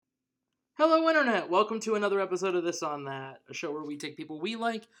Hello, Internet! Welcome to another episode of This On That, a show where we take people we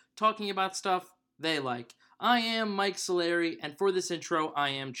like talking about stuff they like. I am Mike Solari, and for this intro, I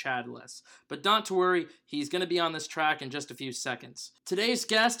am Chadless. But not to worry, he's going to be on this track in just a few seconds. Today's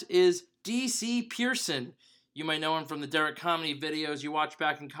guest is DC Pierson. You might know him from the Derek comedy videos you watched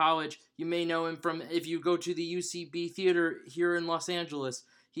back in college. You may know him from if you go to the UCB Theater here in Los Angeles.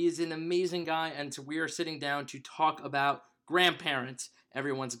 He is an amazing guy, and so we are sitting down to talk about grandparents.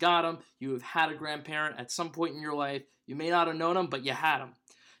 Everyone's got them. You have had a grandparent at some point in your life. You may not have known them, but you had them.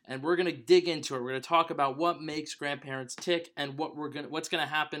 And we're going to dig into it. We're going to talk about what makes grandparents tick and what's going to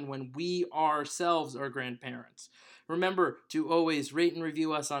happen when we ourselves are grandparents. Remember to always rate and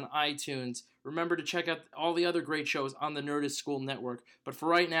review us on iTunes. Remember to check out all the other great shows on the Nerdist School Network. But for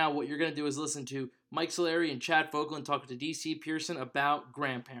right now, what you're going to do is listen to Mike Solari and Chad Vogel talking to DC Pierson about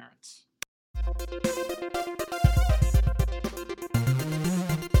grandparents.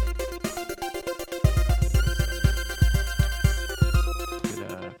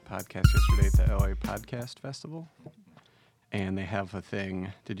 Podcast yesterday at the LA Podcast Festival, and they have a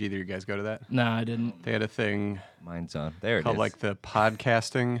thing. Did either of you guys go to that? No, I didn't. They had a thing. Mine's on. There it called is. Like the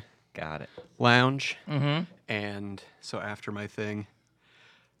Podcasting Got it. Lounge. Mm-hmm. And so after my thing,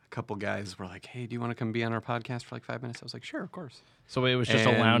 a couple guys were like, "Hey, do you want to come be on our podcast for like 5 minutes?" I was like, "Sure, of course." So it was just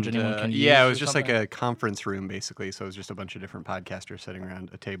a lounge anyone can use? Yeah, it was just something? like a conference room, basically. So it was just a bunch of different podcasters sitting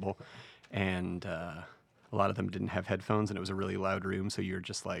around a table, and a lot of them didn't have headphones, and it was a really loud room, so you're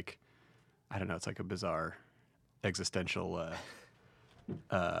just like, I don't know, it's like a bizarre existential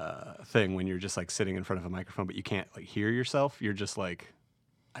thing when you're just like sitting in front of a microphone, but you can't like hear yourself. You're just like,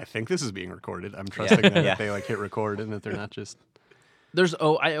 I think this is being recorded. I'm trusting them that they like hit record and that they're not just...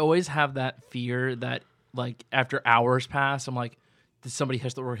 I always have that fear that like after hours pass, I'm like, did somebody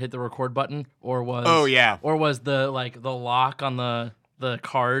hit the record button, or was the like the lock on the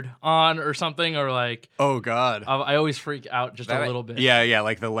card on or something, or like, oh god, I always freak out just a little bit. Yeah,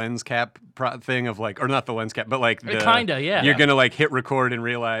 like the lens cap thing of like, or not the lens cap, but like the, kinda, yeah. You're gonna like hit record and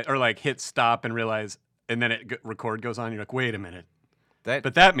realize, or like hit stop and realize, and then record goes on. You're like, wait a minute,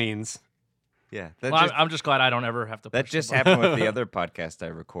 but that means, yeah. I'm just glad I don't ever have to. That just happened with the other podcast I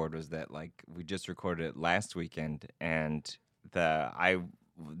record. Was that like we just recorded it last weekend, and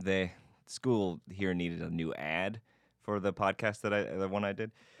the school here needed a new ad for the podcast the one I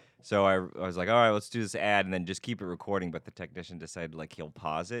did. So I was like, all right, let's do this ad and then just keep it recording. But the technician decided like he'll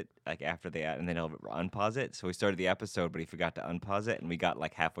pause it like after the ad and then he'll unpause it. So we started the episode, but he forgot to unpause it, and we got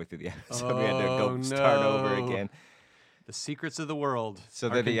like halfway through the episode. We had to go start over again. The secrets of the world are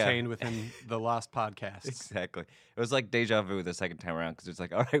that, contained within the lost podcasts. Exactly. It was like deja vu the second time around because it's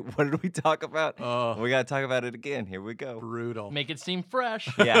like, all right, what did we talk about? Oh, we got to talk about it again. Here we go. Brutal. Make it seem fresh.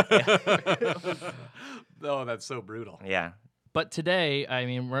 Yeah. Oh, that's so brutal. Yeah. But today, I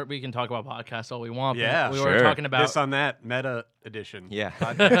mean, we can talk about podcasts all we want. Yeah, but we sure. were talking about This on That meta edition. Yeah.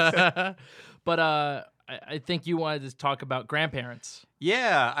 Podcast. But I think you wanted to talk about grandparents.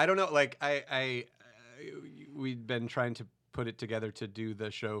 Yeah, I don't know. Like we'd been trying to put it together to do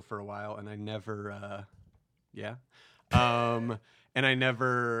the show for a while, and I never, and I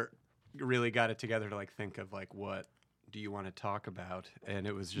never really got it together to like think of like what do you want to talk about, and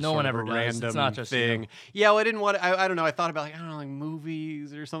it was just No sort one of ever a does. random It's not just thing. you. Yeah, well, I didn't want. I don't know. I thought about like I don't know, like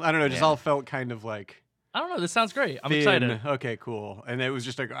movies or something. I don't know. It just all felt kind of like. I don't know. This sounds great. I'm thin. excited. Okay, cool. And it was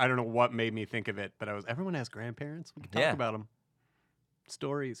just like I don't know what made me think of it, but everyone has grandparents. We can talk about them.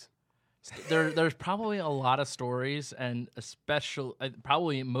 Stories. There's probably a lot of stories, and especially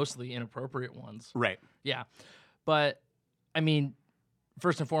probably mostly inappropriate ones. Right. Yeah, but I mean,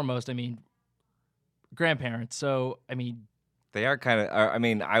 first and foremost, grandparents. So They are kind of, I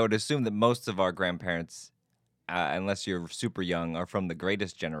mean, I would assume that most of our grandparents, unless you're super young, are from the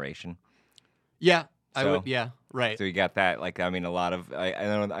greatest generation. Yeah, I So- would. Yeah, right. So you got that. Like, I mean, a lot of,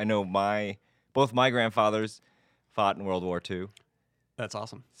 I know both my grandfathers fought in World War II. That's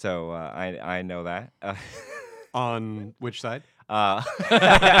awesome. So I know that. On which side?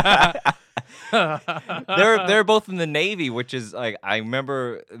 They're both in the Navy, which is like I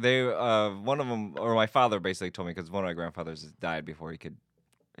remember one of them, or my father basically told me because one of my grandfathers died before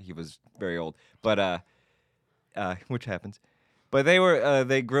he was very old, but which happens. But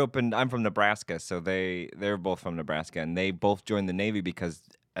they grew up I'm from Nebraska, so they're both from Nebraska, and they both joined the Navy because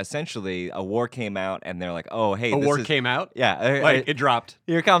essentially a war came out, and they're like, oh hey, Came out. Yeah, Like it dropped.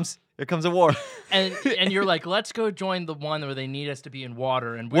 here comes a war. and you're like, let's go join the one where they need us to be in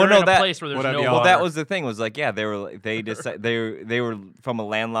water, and Well, we're no, in a place where there's Whatever no y'all water. Well, that was the thing. Was like, yeah, they decided they were from a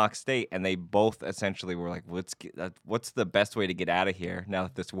landlocked state, and they both essentially were like, what's the best way to get out of here now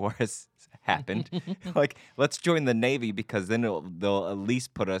that this war has happened? Like, let's join the Navy because then they'll at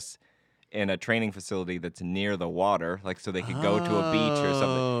least put us in a training facility that's near the water, like so they could go to a beach or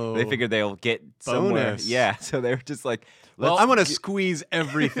something. They figured they'll get somewhere. Bonus. Yeah, so they're just like, Well, I'm gonna squeeze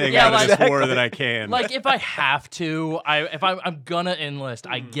everything Yeah, out of like- this war that I can. Like if I have to, if I'm gonna enlist,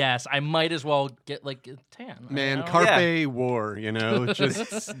 I guess I might as well get like a tan. Man, you know? carpe war, you know,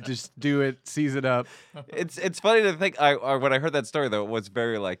 just do it, seize it up. it's funny to think. When I heard that story though, it was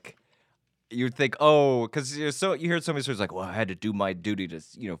very like. You'd think, oh, because you heard so many stories like, well, I had to do my duty to,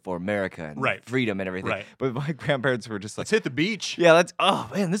 for America and Right. freedom and everything. Right. But my grandparents were just like, Let's hit the beach. yeah, oh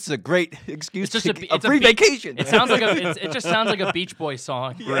man, this is a great excuse It's just to it's free vacation. It sounds like it just sounds like a Beach Boys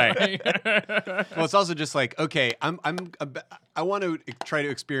song. Right. Well, it's also just like, okay, I want to try to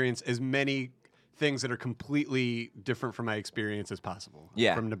experience as many things that are completely different from my experience as possible.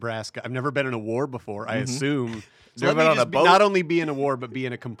 Yeah. From Nebraska. I've never been in a war before, I assume. So Never let me been on just a boat? not only be in a war, but be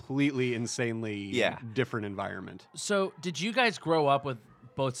in a completely insanely Yeah. different environment. So, did you guys grow up with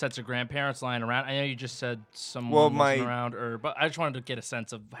both sets of grandparents lying around? I know you just said someone Well, wasn't around, but I just wanted to get a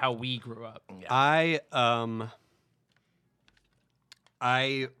sense of how we grew up.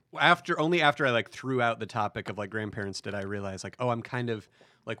 Only after I like threw out the topic of like grandparents did I realize like, oh, I'm kind of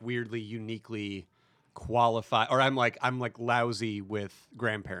like weirdly uniquely qualified, or I'm like lousy with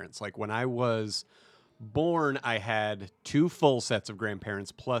grandparents. Like when I was born, I had 2 full sets of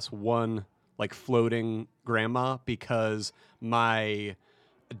grandparents plus 1 like floating grandma because my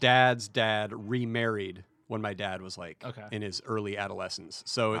dad's dad remarried when my dad was like in his early adolescence.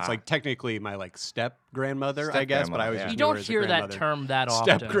 So it's like technically my like step grandmother, I guess, but I always yeah. just You knew her don't as a hear that grandmother. term that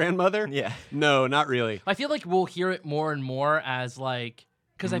often. Step grandmother? Yeah. No, not really. I feel like we'll hear it more and more as like,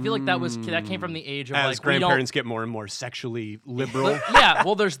 because I feel like that came from the age of As like we don't- grandparents get more and more sexually liberal. Yeah,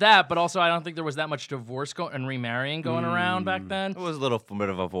 well, there's that, but also I don't think there was that much divorce and remarrying going around back then. It was a little bit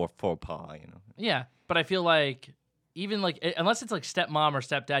of a faux pas, Yeah, but I feel like even like unless it's like stepmom or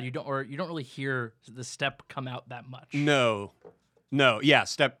stepdad, you don't really hear the step come out that much. No, yeah,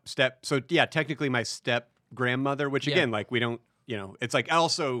 step. So yeah, technically my step grandmother, which Yeah. again, like we don't, it's like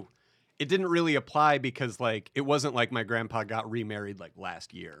also, it didn't really apply because like it wasn't like my grandpa got remarried like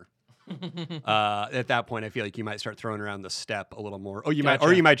last year. At that point, I feel like you might start throwing around the step a little more. Oh, you might, or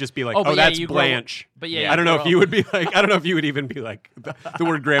Gotcha. you might just be like, Oh, oh, but yeah, that's you grow- Blanche. but yeah, I don't you know grow if you up- would be like, I don't know if you would even be like, the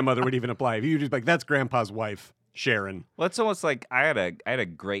word grandmother would even apply. If you just be like, that's grandpa's wife, Sharon. Well, it's almost like I had a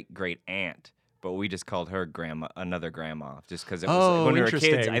great aunt, but we just called her another grandma, just because it was Oh, when we were kids.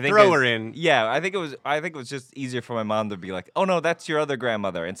 interesting. I think Throw her in. Yeah, I think it was just easier for my mom to be like, "Oh no, that's your other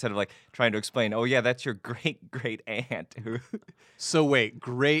grandmother," instead of like trying to explain, "Oh yeah, that's your great aunt." So wait,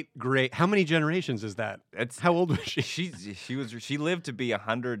 great. How many generations is that? How old was she? She lived to be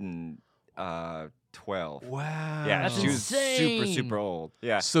 112. Wow. Yeah, That's she was insane. super old.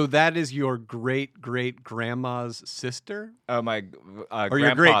 Yeah. So that is your great grandma's sister? My Or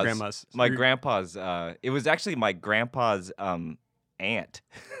your great-grandma's. My Your- grandpa's. It was actually my grandpa's aunt.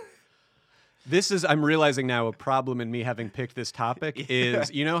 I'm realizing now a problem in me having picked this topic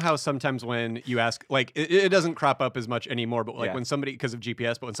is, you know how sometimes when you ask, like, it doesn't crop up as much anymore, but like Yeah. when somebody, because of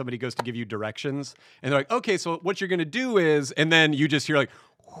GPS, but when somebody goes to give you directions and they're like, okay, so what you're going to do is, and then you just hear like,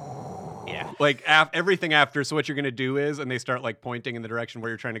 Yeah. like everything after, so what you're going to do is, and they start like pointing in the direction where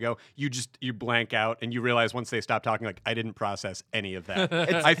you're trying to go, you blank out and you realize once they stop talking, like, I didn't process any of that.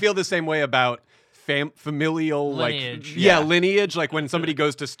 I feel the same way about familial Lineage. like lineage, like when somebody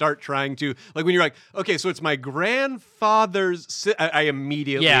goes to start trying to, like when you're like, okay, so it's my grandfather's I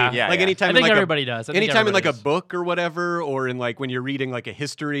immediately Yeah. like Yeah. anytime I think in like everybody does. I think anytime in like a everybody does. book or whatever, or in like when you're reading like a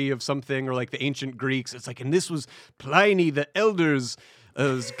history of something or like the ancient Greeks, it's like, and this was Pliny the Elder's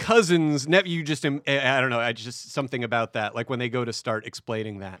cousins, nephew. I don't know. I just something about that. Like when they go to start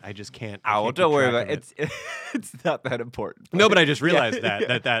explaining that, I just can't. I Oh, can't don't keep worry track about of it. It's not that important. No, but I just realized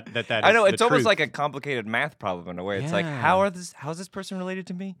Yeah. that I know is it's the almost truth. like a complicated math problem in a way. It's like Yeah. how's this person related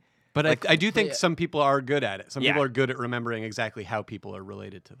to me? But I do think some people are good at it. Some Yeah. people are good at remembering exactly how people are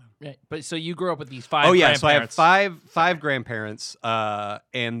related to them. Right. But so you grew up with these 5 Oh yeah, so I have grandparents. five grandparents,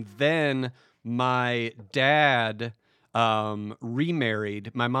 and then my dad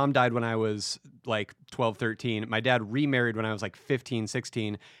remarried. My mom died when I was like 12, 13. My dad remarried when I was like 15,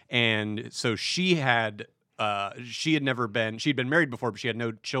 16, and so she'd been married before, but she had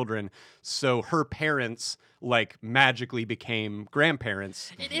no children. So her parents like magically became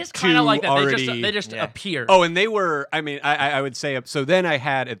grandparents. It is kind of like that. already- They just Yeah. appear. Oh, and they were, I mean, I would say, so then I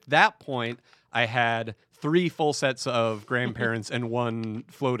had, at that point, I had 3 full sets of grandparents and 1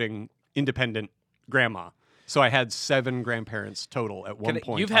 floating independent grandma. So I had 7 grandparents total at one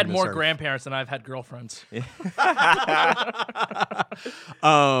point. You've had on this more earth. grandparents than I've had girlfriends.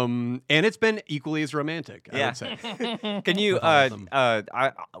 And it's been equally as romantic, I Yeah. would say. Can you? With all of them.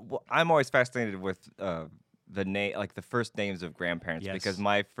 I'm always fascinated with the name, like the first names of grandparents, Yes. because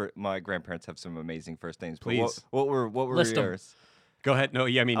my grandparents have some amazing first names. But Please. what were List 'em. yours? Go ahead. No,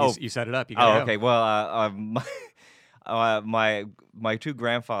 yeah, I mean, Oh. you set it up. You gotta Oh, go. okay. Well, my 2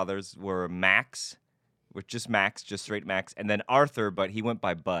 grandfathers were Max, with just Max, just straight Max, and then Arthur, but he went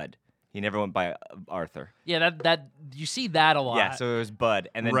by Bud. He never went by Arthur. Yeah, that you see that a lot. Yeah, so it was Bud,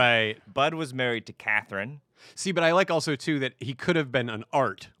 and then Right. Bud was married to Catherine. See, but I like also, too, that he could have been an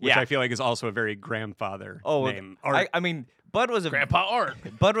Art, which Yeah. I feel like is also a very grandfather Oh, name. Art. I mean, Bud was Grandpa Art.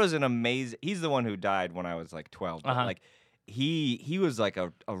 Bud was an amazing. He's the one who died when I was like 12. But Uh-huh. like, he was like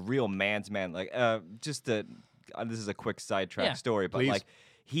a real man's man. Like, this is a quick sidetrack Yeah, story, but please. like,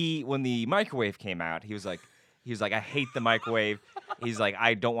 when the microwave came out, he was like, I hate the microwave. He's like,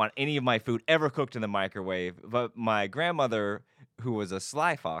 I don't want any of my food ever cooked in the microwave. But my grandmother, who was a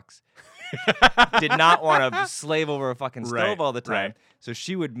sly fox, did not want to slave over a fucking stove Right, all the time. right. So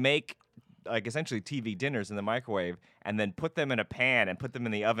she would make like essentially TV dinners in the microwave and then put them in a pan and put them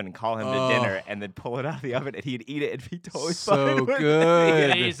in the oven and call him to dinner and then pull it out of the oven and he'd eat it and be totally So fine with it. good.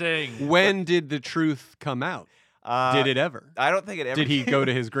 Amazing. When did the truth come out? Did it ever? I don't think it ever Did he go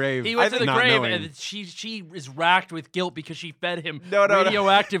to his grave? He went to the not grave, knowing? and she is racked with guilt because she fed him No.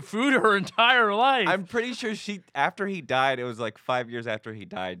 radioactive food her entire life. I'm pretty sure after he died, it was like 5 years after he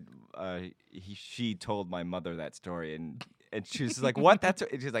died, she told my mother that story and she was like, "What?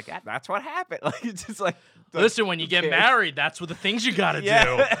 And she's like, that's what happened." Like it's just like Listen, when you who get cares? married, that's what the things you got to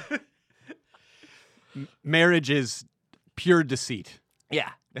Yeah. do. Marriage is pure deceit. Yeah.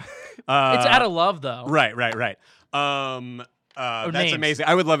 It's out of love, though. Right. That's names. amazing.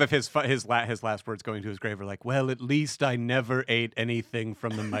 I would love if his last words going to his grave were like, "Well, at least I never ate anything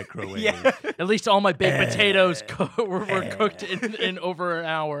from the microwave." Yeah. At least all my baked potatoes were cooked in over an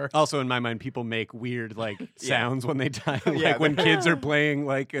hour. Also, in my mind, people make weird like sounds when they die, like Yeah. when kids are playing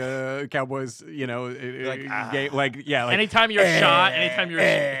like Cowboys, like Anytime you're shot, anytime you're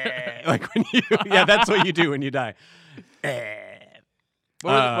like when you that's what you do when you die.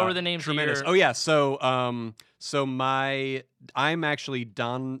 what were the names of Tremendous. your... Oh yeah, so I'm actually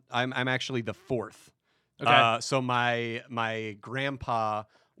I'm actually the 4th. Okay. So my grandpa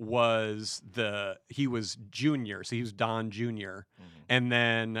was he was junior, so he was Don Jr. And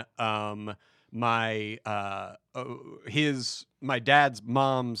then my dad's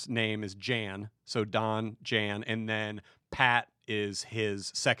mom's name is Jan, so Don Jan, and then Pat is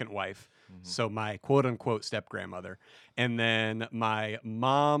his second wife. So my quote unquote step grandmother. And then my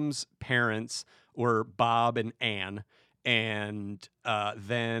mom's parents were Bob and Ann. And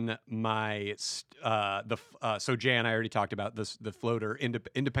then so Jan, I already talked about the floater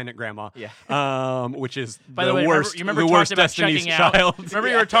independent grandma, which is By the way, worst. you remember the talking worst about Destiny's checking out? Child. Remember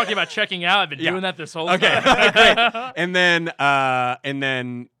you were talking about checking out? I've been doing that this whole time. Okay, great. And then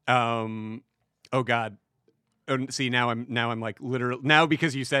oh God. See, now I'm like literally now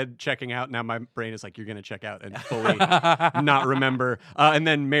because you said checking out. Now my brain is like you're gonna check out and fully not remember. And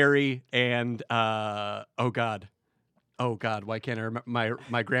then Mary and oh God, why can't I remember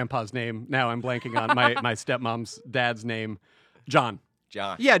my grandpa's name? Now I'm blanking on my stepmom's dad's name, John.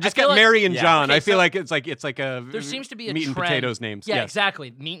 John. Yeah, just feel get like- Mary and Yeah. John. Okay, I feel so like it's like a There seems to be a meat and trend. potatoes names. Yeah, Yes.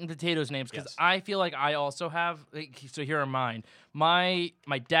 exactly. Meat and potatoes names. Because Yes. I feel like I also have. So here are mine. My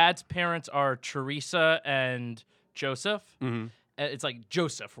dad's parents are Teresa and Joseph. Mm-hmm. It's like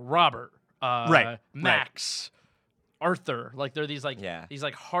Joseph, Robert, Right. Max, Arthur. Like they're these Yeah. these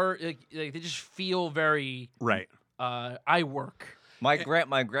hard. Like, they just feel very. Right. I work. My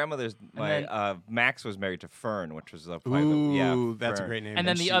grandmother's then- Max was married to Fern, which was probably Ooh, that's a Fern. great name. And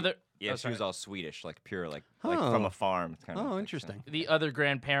then the other. Yeah, oh, she sorry. was all Swedish, like pure, like from Oh. a farm kind of. Oh, thing, so. interesting. The other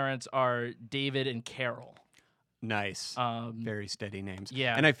grandparents are David and Carol. Nice. Very steady names.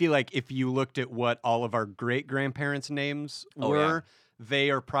 yeah. And I feel like if you looked at what all of our great grandparents' names Oh, yeah. were, they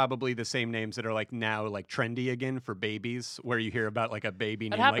are probably the same names that are like now like trendy again for babies, where you hear about like a baby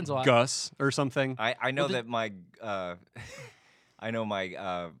That named happens a like lot. Gus or something. I know that my I know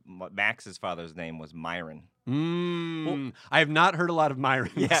my Max's father's name was Myron. I have not heard a lot of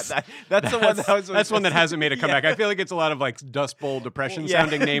Myrons. Yeah, that's the one that I was. That's one that hasn't made a comeback. I feel like it's a lot of like Dust Bowl Depression Yeah,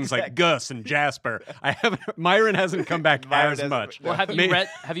 sounding names like Gus and Jasper. Myron hasn't come back Myron as hasn't- much. Well, have you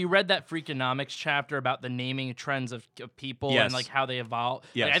May- read that Freakonomics chapter about the naming trends of people Yes. and like how they evolve? Like,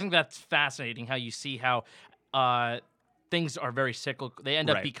 Yes. I think that's fascinating. How you see how things are very cyclical. They end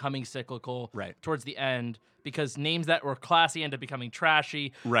up Right. becoming cyclical Right. towards the end because names that were classy end up becoming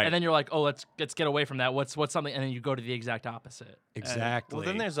trashy. Right. And then you're like, oh, let's get away from that. What's something? And then you go to the exact opposite. Exactly. Well,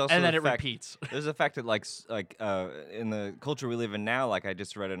 then there's also And then the it fact, repeats. There's the fact that in the culture we live in now, like I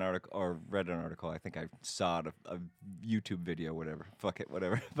just read an article. I think I saw it, a YouTube video, whatever. Fuck it,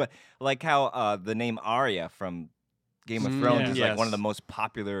 whatever. But like how the name Arya from Game of Thrones is like one of Yes. the most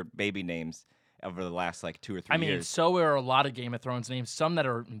popular baby names over the last like 2 or 3 I mean, years. so are a lot of Game of Thrones names. Some that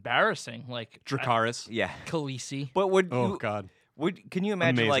are embarrassing, like Dracarys. Yeah. Khaleesi. But Oh God. can you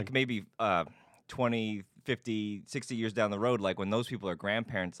imagine like Amazing. maybe 20, 50, 60 years down the road, like when those people are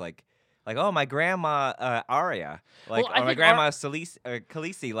grandparents, like oh, my grandma Arya, like Well, I or my think grandma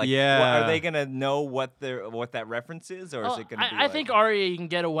Khaleesi, like Yeah. are they gonna know what that reference is, or is it gonna be? I think Aria, you can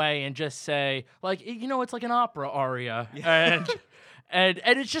get away and just say like, it's like an opera aria, and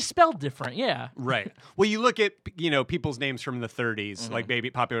it's just spelled different. Yeah. Right. Well, you look at people's names from the 30s,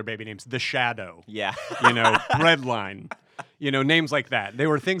 like popular baby names, The Shadow. Yeah. Breadline. Names like that. They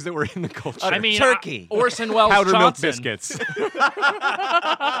were things that were in the culture. I mean, Turkey. Orson Welles Powder milk Johnson. biscuits.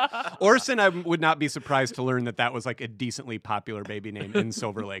 Orson, I would not be surprised to learn that was like a decently popular baby name in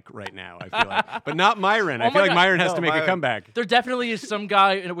Silver Lake right now. I feel like, but not Myron. I Oh feel my like God. Myron has No, to make a Myron. comeback. There definitely is some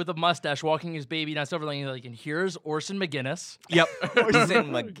guy with a mustache walking his baby down Silver Lane, like, and here's Orson McGinnis. Yep.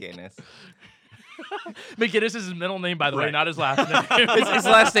 Orson McGinnis. McGinnis is his middle name, by the way, Right. not his last name. His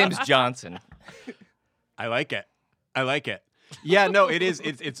last name's Johnson. I like it. Yeah, no, it is.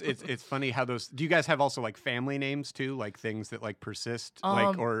 It's funny how those. Do you guys have also like family names too, like things that like persist,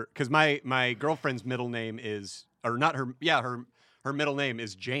 or because my girlfriend's middle name is, or not her. Yeah, her middle name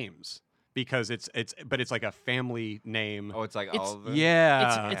is James because it's like a family name. Oh, it's like It's- all of them.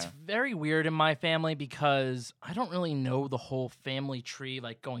 Yeah, It's very weird in my family because I don't really know the whole family tree,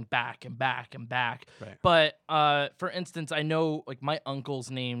 like going back and back and back. Right. But for instance, I know like my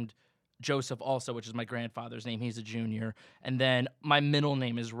uncle's named Joseph also, which is my grandfather's name. He's a junior. And then my middle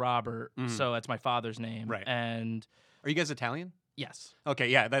name is Robert, so that's my father's name. Right. And Are you guys Italian? yes. Okay,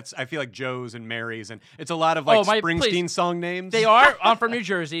 yeah, I feel like Joe's and Mary's, and it's a lot of like Springsteen song names. They are. I'm from New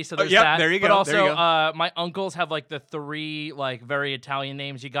Jersey, so there's yep, that. there you But go, also, there you go. my uncles have like the 3 like very Italian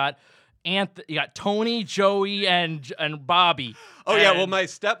names. You got you got Tony, Joey, and Bobby. Oh yeah, well And- my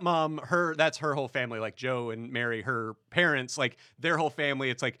stepmom, that's her whole family, like Joe and Mary, her parents, like their whole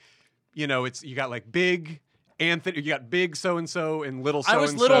family. It's like, it's you got like Big Anthony, you got Big so and so and Little so I and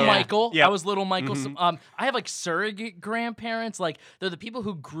was so. little Michael. Yeah. I was little Michael. So, I have like surrogate grandparents. Like they're the people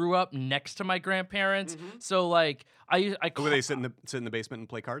who grew up next to my grandparents. So like I Were they sit in the basement and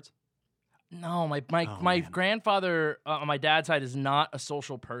play cards? No, my man. grandfather on my dad's side is not a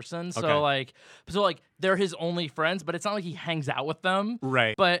social person. So Okay. like they're his only friends, but it's not like he hangs out with them.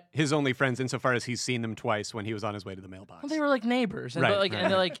 Right. But his only friends insofar as he's seen them twice when he was on his way to the mailbox. well, they were like neighbors, and Right, but, like right. and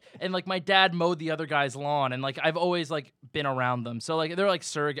they're like and like my dad mowed the other guy's lawn, and like I've always like been around them. So like they're like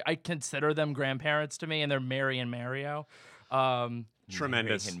surrogate. I consider them grandparents to me, and they're Mary and Mario.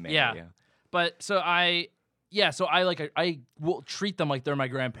 Tremendous. Mary and Mary, Yeah. But so I will treat them like they're my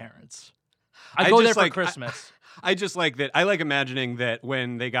grandparents. I I go just there for like- Christmas. I just like that. I like imagining that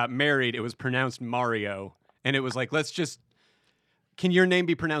when they got married, it was pronounced Mario, and it was like, can your name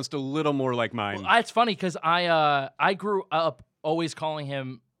be pronounced a little more like mine? Well, it's funny because I grew up always calling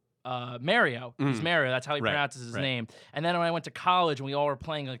him Mario. He's Mario. That's how he Right, pronounces his right. name. And then when I went to college and we all were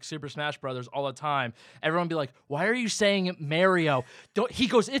playing like Super Smash Brothers all the time, everyone would be like, "Why are you saying it Mario?" He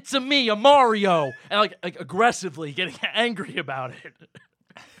goes, "It's a Mario," and like aggressively getting angry about it.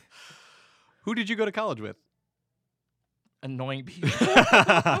 Who did you go to college with? Annoying people.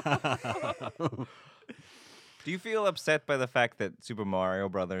 Do you feel upset by the fact that Super Mario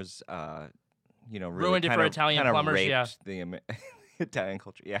Brothers, really Ruined it for kind of- Italian kind of plumbers, raped yeah. the Italian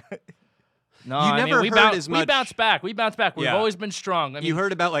culture? Yeah. No, You I mean, never we heard as We much- bounce back. We bounce back. We've Yeah. always been strong. I mean, You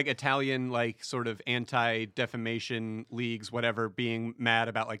heard about like Italian, like sort of anti-defamation leagues, whatever, being mad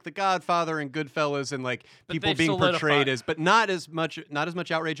about like The Godfather and Goodfellas and like But people they've being portrayed solidified- as, but not as much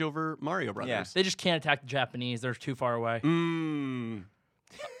outrage over Mario Brothers. they just can't attack the Japanese. They're too far away. Mm.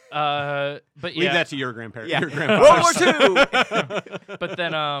 But Leave yeah. that to your grandparents. Yeah. Your grandfathers. World War II. But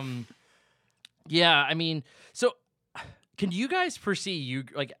then yeah, I mean, so can you guys foresee you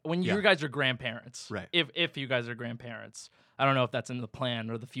like when Yeah. you guys are grandparents? Right. If you guys are grandparents. I don't know if that's in the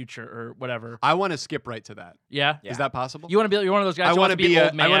plan or the future or whatever. I want to skip right to that. Yeah? Is that possible? You want to be you're one of those guys I who want wants to to be be an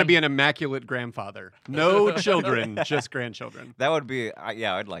old man. I want to be an immaculate grandfather. No children, just grandchildren. That would be,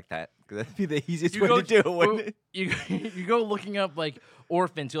 I'd like that. That'd be the easiest You way go to do it, wouldn't it? you go looking up like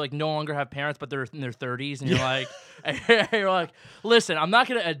orphans who like no longer have parents, but they're in their 30s, and you're like, listen, I'm not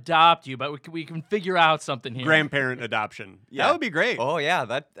gonna adopt you, but we can figure out something here. Grandparent adoption. Yeah. That would be great. Oh yeah,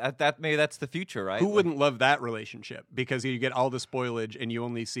 that maybe that's the future, right? Who Like, wouldn't love that relationship? Because you get all the spoilage and you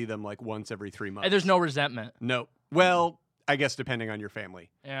only see them like once every 3 months. And there's no resentment. No. Well, I guess depending on your family.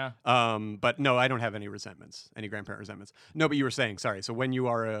 Yeah. But no, I don't have any resentments, any grandparent resentments. No, but you were saying, sorry. So when you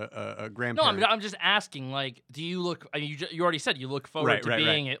are a No, grandparent, I'm just asking. Like, do you look? I mean, you already said you look forward to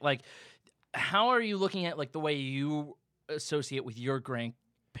being it. Like, how are you looking at like the way you associate with your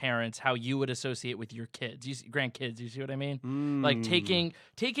grandparents? How you would associate with your kids, grandkids? You see what I mean? Like taking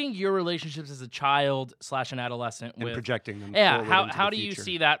your relationships as a child / an adolescent and with projecting them. Yeah. forward into How the do you future.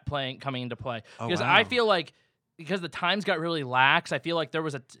 see that coming into play? Oh, Because wow. I feel like because the times got really lax, I feel like there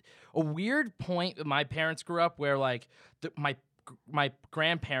was a weird point that my parents grew up where like my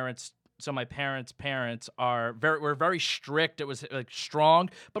grandparents, so my parents' parents were very strict. It was like strong,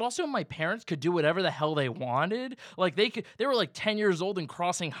 but also my parents could do whatever the hell they wanted. Like they were like 10 years old and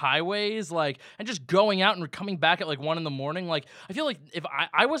crossing highways, like, and just going out and coming back at like 1 a.m. Like, I feel like if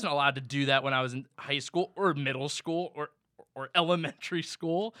I wasn't allowed to do that when I was in high school or middle school or elementary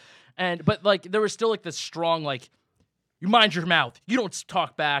school. But like there was still like this strong, like, you mind your mouth, you don't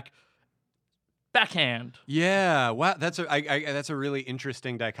talk back, backhand. Yeah, wow, that's a really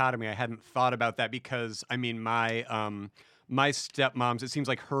interesting dichotomy. I hadn't thought about that because I mean my stepmom's, it seems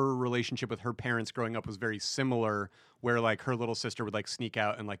like her relationship with her parents growing up was very similar, where like her little sister would like sneak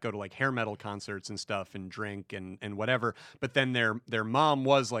out and like go to like hair metal concerts and stuff and drink and whatever. But then their mom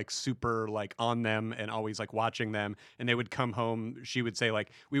was like super like on them and always like watching them. And they would come home. She would say like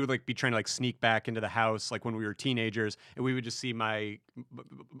we would like be trying to like sneak back into the house like when we were teenagers, and we would just see my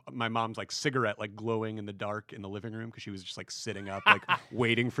mom's like cigarette like glowing in the dark in the living room because she was just like sitting up like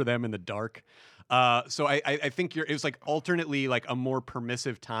waiting for them in the dark. So I think it was like alternately like a more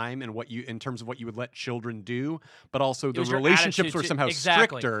permissive time in terms of what you would let children do, but also the was your relationships attitude were to- somehow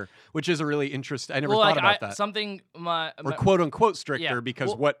exactly. stricter, which is a really interesting. I never Well, thought like about that. something Or quote unquote stricter Yeah, because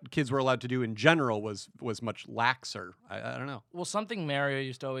well- what kids were allowed to do in general was much laxer. I don't know. Well, something Mario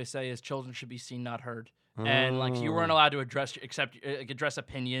used to always say is children should be seen, not heard. And like you weren't allowed to address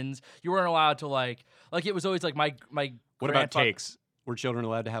opinions. You weren't allowed to like it was always like my What about takes? Were children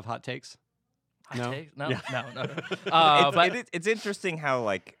allowed to have hot takes? No? No, Yeah. no. It's interesting how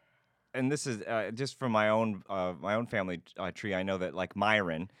like, and this is just from my own family tree. I know that like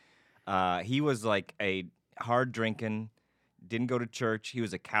Myron, he was like a hard drinking, didn't go to church. He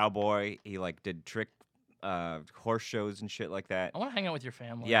was a cowboy. He like did trick horse shows and shit like that. I want to hang out with your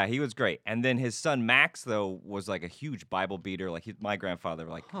family. Yeah, he was great. And then his son Max though was like a huge Bible beater. Like my grandfather,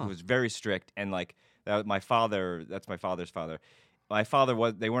 like he was very strict, and like that's my father's father. My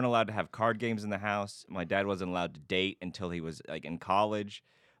father they weren't allowed to have card games in the house. My dad wasn't allowed to date until he was like in college.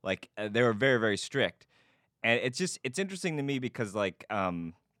 Like they were very, very strict. And it's interesting to me because like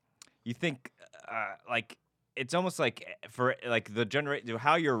you think like it's almost like for like the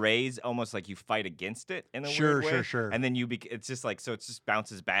how you're raised, almost like you fight against it in a weird way. Sure. And then it's just like, so it just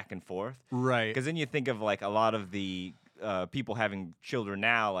bounces back and forth. Right. Because then you think of like a lot of the people having children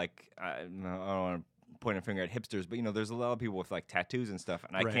now, like I don't want to point a finger at hipsters, but you know, there's a lot of people with like tattoos and stuff,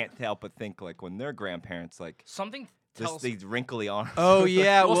 and I Right. can't help but think like when their grandparents like Something just tells these wrinkly arms. Oh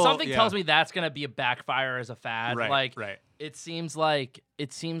yeah. well, something yeah. tells me that's gonna be a backfire as a fad. Right. Like right. it seems like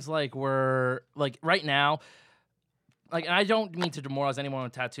we're like right now. Like, and I don't mean to demoralize anyone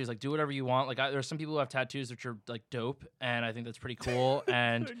with tattoos. Like, do whatever you want. Like, there's some people who have tattoos which are like dope, and I think that's pretty cool.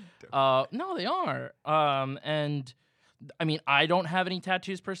 And no, they are. And I mean, I don't have any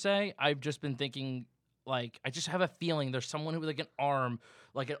tattoos per se. I've just been thinking, like, I just have a feeling there's someone who with like an arm,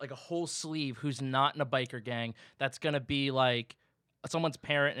 like a whole sleeve, who's not in a biker gang. That's gonna be like someone's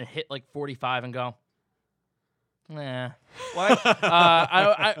parent and hit like 45 and go, nah. What?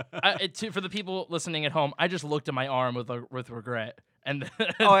 For the people listening at home, I just looked at my arm with regret, and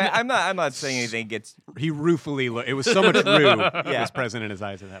I'm not saying anything against. He ruefully it was so much rue was present in his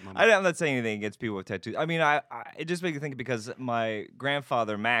eyes at that moment. I'm not saying anything against people with tattoos. I mean, it just makes me think because my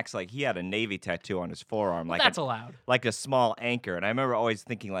grandfather Max, like he had a Navy tattoo on his forearm, like that's allowed, like a small anchor, and I remember always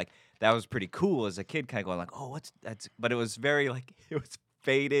thinking like that was pretty cool as a kid, kind of going like, oh, that's, but it was very like it was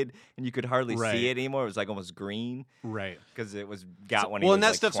faded and you could hardly Right. see it anymore. It was like almost green, Right. because it was when he Well, was and that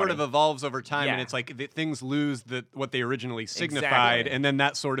like stuff 20. sort of evolves over time, and Yeah. it's like things lose what they originally signified, Exactly. and then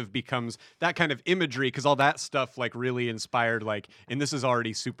that sort of becomes that kind of imagery, because all that stuff like really inspired and this is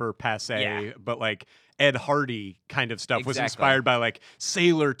already super passe, Yeah. but like Ed Hardy kind of stuff was Exactly. inspired by like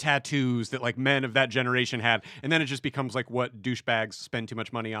sailor tattoos that like men of that generation had, and then it just becomes like what douchebags spend too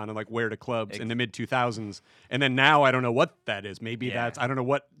much money on and like wear to clubs in the mid 2000s, and then now I don't know what that is. Maybe that's I don't know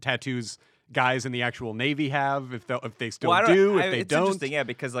what tattoos guys in the actual Navy have, if they still do, if they it's don't. interesting, yeah,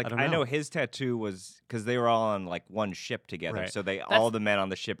 because like don't I know know. his tattoo was because they were all on like one ship together, Right. so all the men on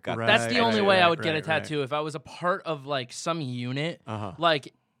the ship got. Right. That's the only way I would get a right. tattoo if I was a part of like some unit, Uh-huh.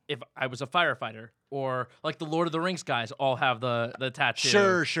 like if I was a firefighter or like the Lord of the Rings guys all have the tattoo.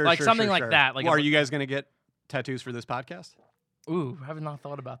 Sure, like sure, something sure, like sure. that. Like Well, are if- you guys gonna get tattoos for this podcast? Ooh, I have not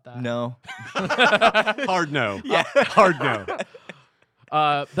thought about that. No. Hard no. Yeah. Hard no.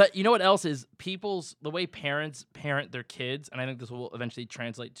 But you know what else is the way parents parent their kids, and I think this will eventually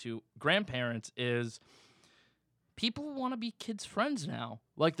translate to grandparents, is people want to be kids' friends now.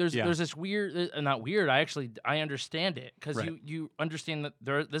 Like there's this weird, not weird. I understand it because Right. you understand that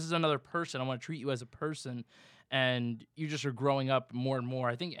this is another person. I want to treat you as a person, and you just are growing up more and more.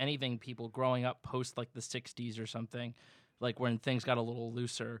 I think anything people growing up post like the '60s or something, like when things got a little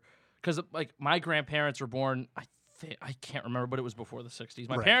looser, because like my grandparents were born. I can't remember, but it was before the '60s.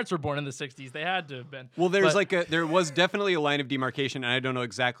 My Right. parents were born in the '60s. They had to have been. Well, there's But- there was definitely a line of demarcation, and I don't know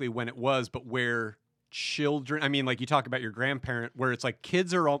exactly when it was, but where children, I mean, like you talk about your grandparent, where it's like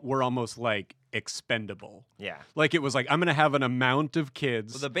kids were almost like expendable. Yeah. Like it was like, I'm going to have an amount of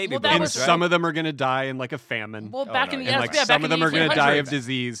kids, Well, the baby Well, that and boomers, was- right? some of them are going to die in like a famine. Well, Oh, back no, in the yeah. And yeah, like back some in of the them are going to die of 1800s.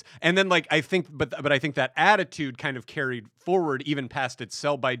 disease, and then like I think that attitude kind of carried forward even past its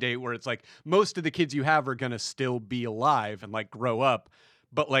sell-by date, where it's like most of the kids you have are going to still be alive and like grow up,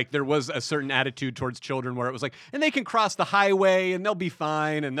 but like there was a certain attitude towards children where it was like, and they can cross the highway and they'll be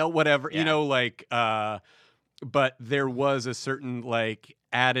fine and they'll whatever, you Yeah. know, like. But there was a certain like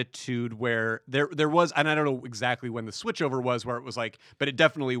attitude where there was, and I don't know exactly when the switchover was, where it was like, but it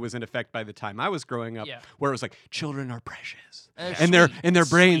definitely was in effect by the time I was growing up, Yeah. where it was like children are precious, And and sweet, their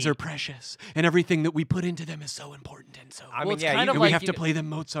brains sweet. are precious, and everything that we put into them is so important, and so I Well, mean, it's yeah, kind you of and like we have you- to play them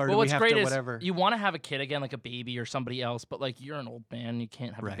Mozart, Well, and we what's have great to is whatever. you want to have a kid again, like a baby or somebody else, but like you're an old man, you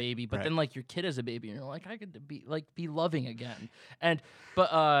can't have a Right, baby. But right. then like your kid is a baby, and you're like, I could be loving again. And but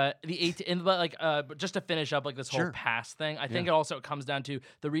but just to finish up like this whole Sure. past thing, I think it also comes down to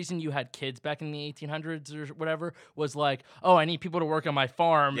the reason you had kids back in the 1800s or whatever was like, oh, I need people to work on my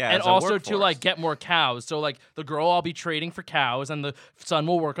farm, Yeah, and as a also to workforce. like get more cows. So like the girl I'll be trading for cows, and the son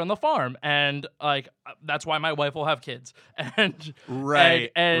will work on the farm, and like that's why my wife will have kids. And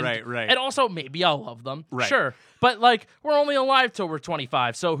Right, and, right. And also maybe I'll love them, Right. sure. But like we're only alive till we're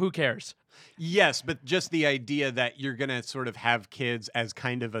 25, so who cares? Yes, but just the idea that you're going to sort of have kids as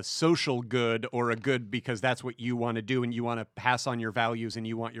kind of a social good or a good because that's what you want to do and you want to pass on your values and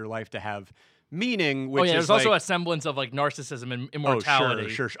you want your life to have meaning, which Oh yeah, is there's also like, a semblance of like narcissism and oh, immortality.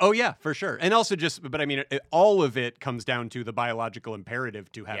 sure. Oh yeah, for sure. And also just, but I mean, all of it comes down to the biological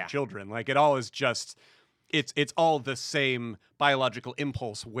imperative to have Yeah. children. Like it all is just, it's all the same biological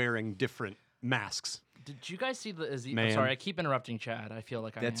impulse wearing different masks. Did you guys see the? I'm Man. sorry, I keep interrupting Chad. I feel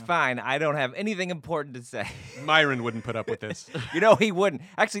like That's I am. fine. I don't have anything important to say. Myron wouldn't put up with this. You know, he wouldn't.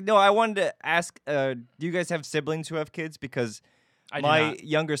 Actually, no, I wanted to ask, do you guys have siblings who have kids? Because I do my not.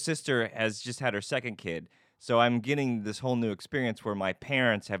 younger sister has just had her second kid. So I'm getting this whole new experience where my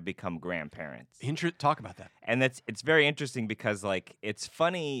parents have become grandparents. Talk about that. And it's very interesting because like it's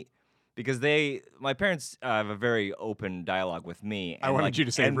funny because my parents have a very open dialogue with me. I and, wanted like, you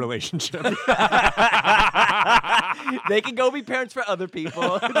to say and- relationship. They can go be parents for other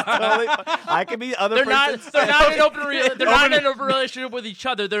people. It's totally fine. I can be other. They're not. person's- They're not in they're not in an open relationship with each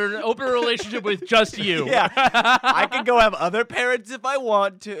other. They're in an open relationship with just you. Yeah, I can go have other parents if I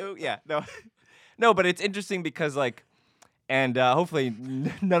want to. Yeah, no, but it's interesting because like, and hopefully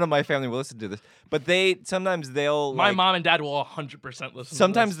none of my family will listen to this. But sometimes they'll My like, mom and dad will 100% listen.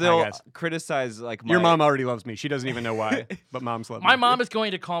 Sometimes to this. they'll guys. criticize like Your mom already loves me. She doesn't even know why, but moms love me. My mom is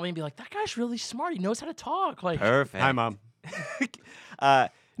going to call me and be like, "That guy's really smart. He knows how to talk." Like, Perfect. Hi, Mom.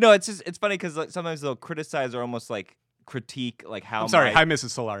 No, it's funny because like, sometimes they'll criticize or almost like critique like how. I'm sorry. my- Hi, Mrs.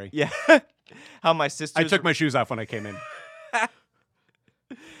 Solari. Yeah, how my sisters. I took my shoes off when I came in.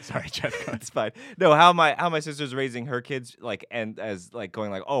 Sorry, Chad. go ahead. It's fine. No, how my sister's raising her kids like and as like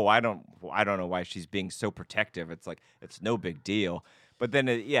going like, oh, I don't know why she's being so protective. It's like it's no big deal. But then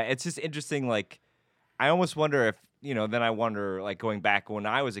it's just interesting. Like I almost wonder if then I wonder like going back when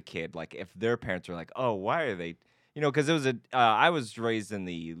I was a kid, like if their parents were like, oh, why are they, because it was I was raised in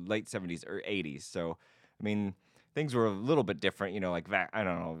the late 70s or 80s, so I mean. Things were a little bit different, like I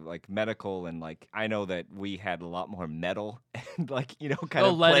don't know, like medical and like I know that we had a lot more metal and like kind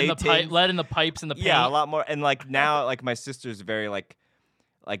of lead play in the tins. lead in the pipes and the paint. Yeah, a lot more. And like now, like my sister's very like,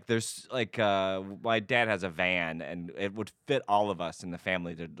 like there's like my dad has a van and it would fit all of us in the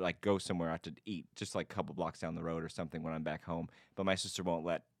family to like go somewhere out to eat just like a couple blocks down the road or something when I'm back home. But my sister won't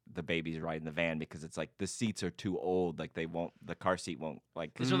let the babies ride in the van because it's like the seats are too old. Like the car seat won't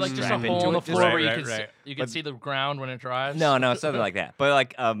like. Is there like just a strap hole into in the it? floor Just- where you right, can right. you can see the ground when it drives? No, something like that. But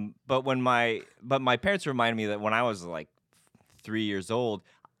like but my parents reminded me that when I was like 3 years old,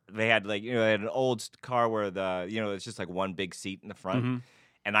 they had like they had an old car where it's just like one big seat in the front. Mhm.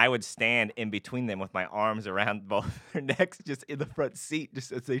 And I would stand in between them with my arms around both their necks, just in the front seat,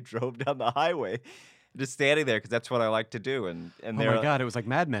 just as they drove down the highway, just standing there because that's what I like to do. And Oh they're, my God, it was like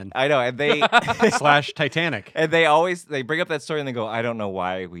Mad Men I know, and they / Titanic. and they bring up that story and they go, I don't know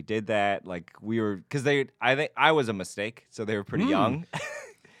why we did that. Like because I think I was a mistake, so they were pretty young.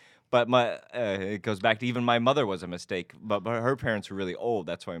 But it goes back to even my mother was a mistake, but her parents were really old.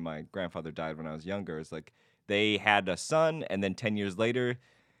 That's why my grandfather died when I was younger. It's like they had a son, and then 10 years later,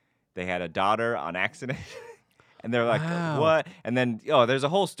 they had a daughter on accident. And they're like, Wow. what? And then, there's a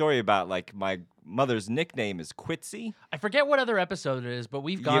whole story about like my mother's nickname is Quitzy. I forget what other episode it is, but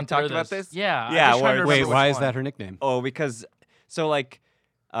we've gone You've through talked about this? Yeah. I'm Yeah, just trying to where- Wait, remember why which is one. that her nickname? Oh, because so like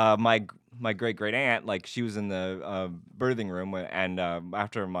my great great aunt, like she was in the birthing room, and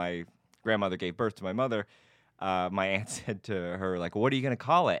after my grandmother gave birth to my mother, my aunt said to her like, "What are you gonna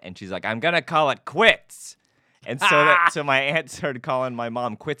call it?" And she's like, "I'm gonna call it Quits." And so my aunt started calling my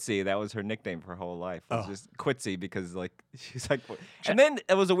mom Quitzy. That was her nickname for her whole life. It was just Quitzy because like she's like. And then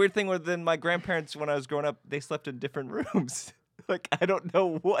it was a weird thing where then my grandparents, when I was growing up, they slept in different rooms. Like I don't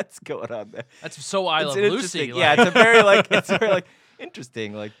know what's going on there. That's so I Love interesting. Lucy. Yeah, like- it's very like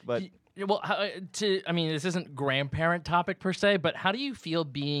interesting. Like, but Well, this isn't grandparent topic per se, but how do you feel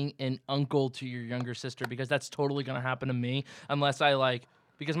being an uncle to your younger sister? Because that's totally going to happen to me unless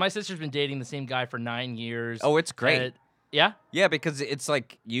because my sister's been dating the same guy for 9 years. Oh, it's great. Yeah? yeah, because it's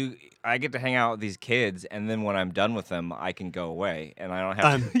like I get to hang out with these kids, and then when I'm done with them, I can go away, and I don't have.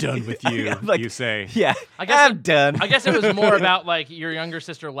 I'm done with you. Like, you say. Yeah, I guess I'm done. I guess it was more about like your younger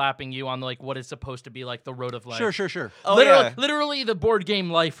sister lapping you on like what is supposed to be like the road of life. Sure. Oh, literally, yeah. literally the board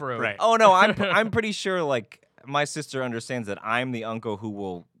game life road. Right. Oh no, I'm pretty sure like my sister understands that I'm the uncle who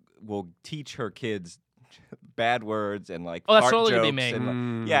will teach her kids bad words and like Oh, that's fart totally gonna be jokes me.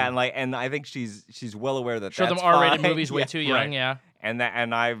 and, yeah, and I think she's well aware that Show them that's R-rated fine. movies way Yeah. too young. right. Yeah. And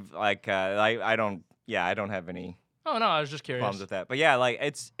I've like I don't have any Oh no, I was just curious. problems with that. But yeah, like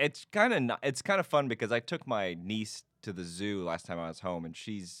it's kind of fun because I took my niece to the zoo last time I was home, and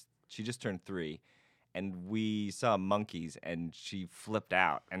she just turned 3, and we saw monkeys, and she flipped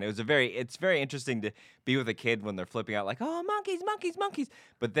out, and it's very interesting to be with a kid when they're flipping out, like, oh, monkeys.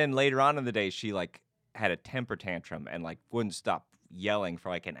 But then later on in the day, she like had a temper tantrum and like wouldn't stop yelling for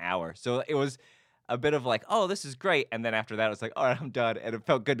like an hour. So it was a bit of like, oh, this is great. And then after that, it was like, all right, I'm done. And it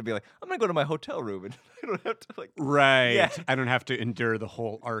felt good to be like, I'm going to go to my hotel room and I don't have to like. Right. Yeah. I don't have to endure the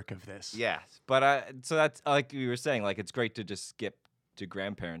whole arc of this. Yes. But so that's like we were saying, like it's great to just skip to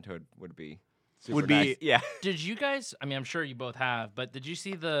grandparenthood would be super Would be- nice. Yeah. Did you guys? I mean, I'm sure you both have, but did you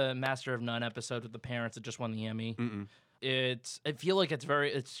see the Master of None episode with the parents that just won the Emmy? Mm-mm. I feel like it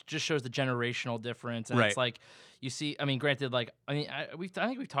just shows the generational difference, and Right. it's like you see. I mean, granted, like I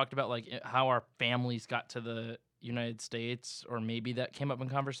think we've talked about like how our families got to the United States, or maybe that came up in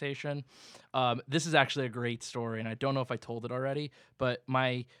conversation. This is actually a great story, and I don't know if I told it already, but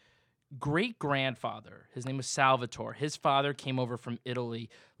my great-grandfather, his name was Salvatore. His father came over from Italy,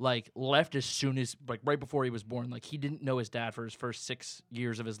 like left as soon as, like right before he was born. Like he didn't know his dad for his first 6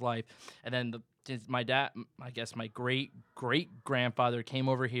 years of his life. And then my dad, I guess my great-grandfather came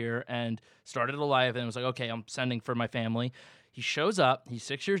over here and started a life and was like, okay, I'm sending for my family. He shows up. He's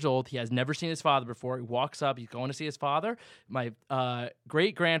 6 years old. He has never seen his father before. He walks up. He's going to see his father. My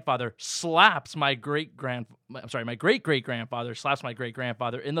great-grandfather slaps my great-great-grandfather slaps my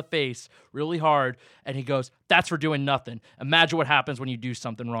great-grandfather in the face really hard, and he goes, "That's for doing nothing. Imagine what happens when you do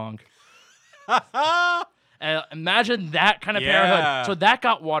something wrong." Imagine that kind of Yeah. parenthood. So that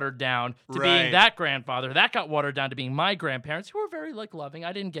got watered down to being Right. that grandfather. That got watered down to being my grandparents, who were very like loving.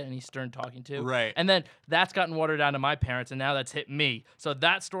 I didn't get any stern talking to. Right. And then that's gotten watered down to my parents, and now that's hit me. So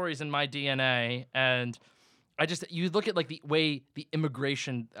that story's in my DNA, and you look at like the way the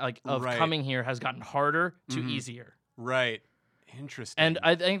immigration like of Right. coming here has gotten harder to easier. Right. Interesting. And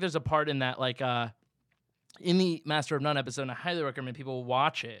I think there's a part in that, like, in the Master of None episode, and I highly recommend people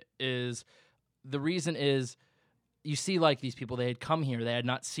watch it, is the reason is you see, like, these people, they had come here, they had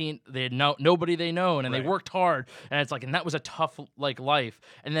not seen, they had nobody they known, and they Right. worked hard, and it's like, and that was a tough, like, life.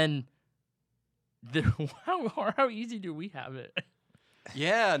 And then, how easy do we have it?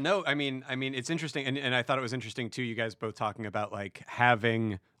 Yeah, no, I mean, it's interesting, and I thought it was interesting too. You guys both talking about like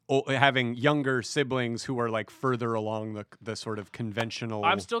having younger siblings who are like further along the sort of conventional.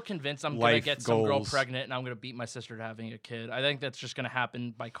 I'm still convinced I'm gonna life get some girl goals. pregnant and I'm gonna beat my sister to having a kid. I think that's just gonna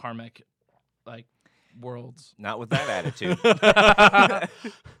happen by karmic, like, worlds. Not with that attitude.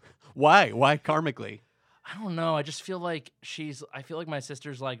 Why karmically? I don't know. I just feel like I feel like my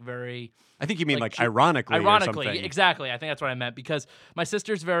sister's like very. I think you mean like she- ironically. Or Ironically, something. exactly. I think that's what I meant because my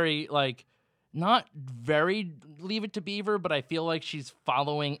sister's very like. Not very Leave It to Beaver, but I feel like she's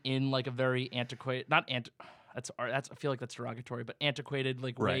following in like a very antiquated, that's I feel like that's derogatory, but antiquated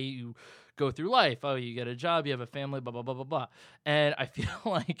like way Right. you go through life. Oh, you get a job, you have a family, blah blah blah blah blah. And I feel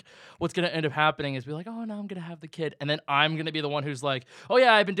like what's gonna end up happening is be like, oh no, I'm gonna have the kid, and then I'm gonna be the one who's like, oh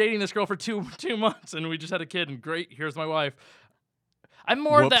yeah, I've been dating this girl for two months, and we just had a kid, and great, here's my wife. I'm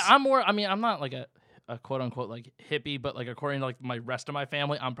more that Whoops. I mean, I'm not like a quote unquote like hippie, but like according to like my rest of my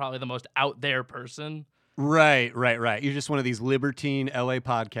family, I'm probably the most out there person. Right. You're just one of these libertine LA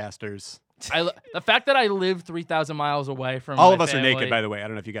podcasters. The fact that I live 3,000 miles away from All my of us family, are naked, by the way. I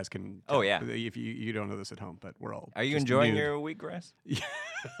don't know if you guys can. Oh, yeah. If you don't know this at home, but we're all. Are you just enjoying nude. your wheatgrass?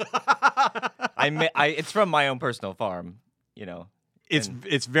 It's from my own personal farm, you know.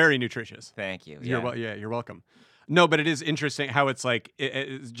 It's very nutritious. Thank you. You're welcome. No, but it is interesting how it's like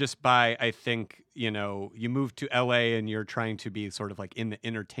it's just by, I think, you move to LA and you're trying to be sort of like in the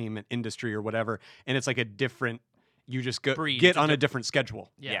entertainment industry or whatever, and it's like a different. You just Breed. get on a different schedule.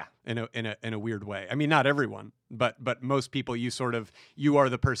 Yeah. In a weird way. I mean, not everyone, but most people, you are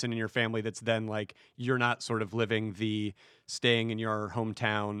the person in your family that's then like you're not sort of living the staying in your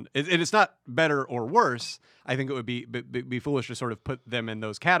hometown. It's not better or worse. I think it would be foolish to sort of put them in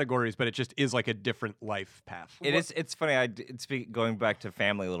those categories, but it just is like a different life path. It's funny. Going back to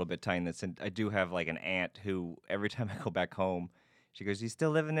family a little bit, tying this, and I do have like an aunt who every time I go back home, she goes, "You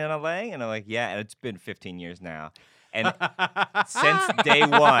still living in LA?" And I'm like, "Yeah." And it's been 15 years now. And since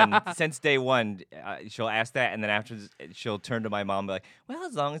day one, she'll ask that, and then after she'll turn to my mom and be like, "Well,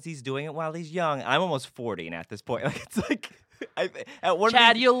 as long as he's doing it while he's young." I'm almost 40, and at this point, like it's like, at one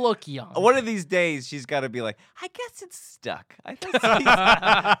Chad, of these, you look young. one of these days, she's got to be like, "I guess it's stuck. I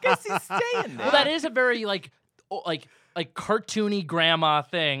guess he's staying there." Well, that is a very like cartoony grandma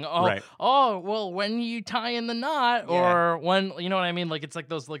thing. Oh, Right. oh, well, when you tie in the knot, or when you know what I mean. Like it's like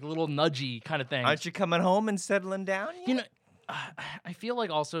those like little nudgy kind of things. Aren't you coming home and settling down yet? You know, I feel like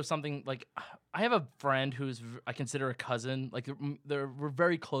also something like I have a friend who's I consider a cousin. Like we're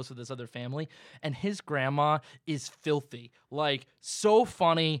very close with this other family, and his grandma is filthy. Like so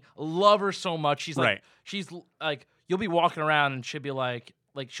funny, love her so much. She's like Right. she's like you'll be walking around and she'll be like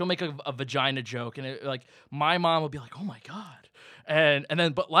she'll make a vagina joke, and like my mom will be like, oh my god. And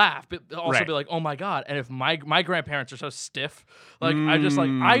then but laugh, but also Right. be like, oh my god. And if my grandparents are so stiff, like I just like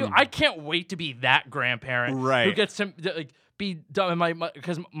I can't wait to be that grandparent who Right. gets to like be dumb.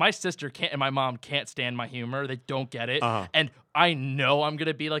 Because my sister can't and my mom can't stand my humor. They don't get it, Uh-huh. and I know I'm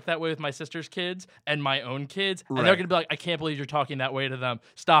gonna be like that way with my sister's kids and my own kids, and they're Right. gonna be like, I can't believe you're talking that way to them.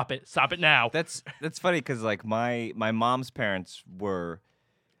 Stop it now. That's funny because like my mom's parents were.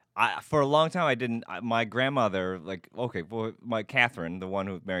 For a long time, my grandmother, like, okay, well, my Catherine, the one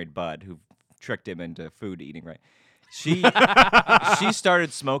who married Bud, who tricked him into food eating, right? She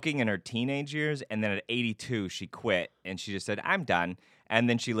started smoking in her teenage years, and then at 82, she quit, and she just said, "I'm done." And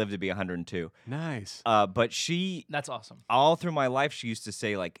then she lived to be 102. Nice. But That's awesome. all through my life, she used to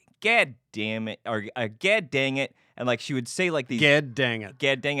say, like, "God damn it," or "God dang it," and like she would say like these, Ged dang it.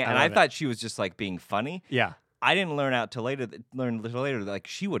 "God dang it," and I love it. thought she was just like being funny. Yeah. I didn't learn later that like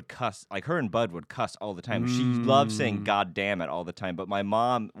she would cuss, like her and Bud would cuss all the time. She loved saying "God damn it" all the time. But my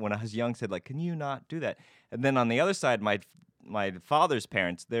mom, when I was young, said like, "Can you not do that?" And then on the other side, my father's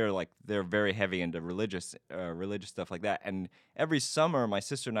parents, they're very heavy into religious stuff like that. And every summer, my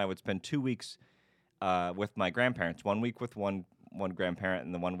sister and I would spend 2 weeks with my grandparents. 1 week with one grandparent,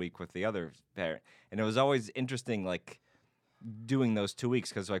 and then 1 week with the other parent. And it was always interesting, like doing those 2 weeks,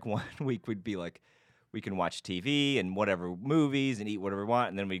 because like 1 week we'd be like, we can watch TV and whatever movies and eat whatever we want,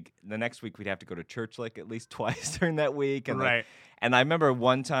 and then the next week we'd have to go to church like at least twice during that week. And Right. and I remember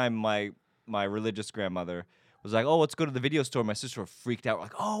one time my religious grandmother was like, "Oh, let's go to the video store." My sister freaked out,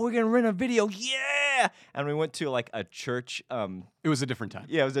 like, "Oh, we're gonna rent a video, yeah!" And we went to like a church. It was a different time.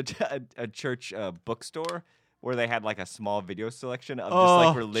 Yeah, it was a church bookstore where they had like a small video selection of just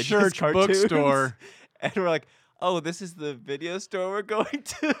like religious church cartoons. bookstore. And we're like, "Oh, this is the video store we're going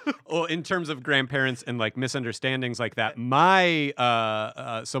to." Well, in terms of grandparents and like misunderstandings like that, my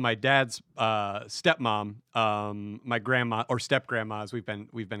dad's stepmom, my grandma or step grandma, as we've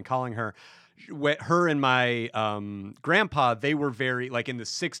been calling her, her and my grandpa, they were very, like, in the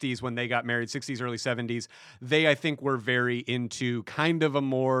 60s when they got married, 60s, early 70s, they, I think, were very into kind of a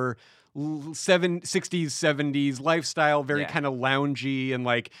more 60s, 70s lifestyle, very kind of loungy, and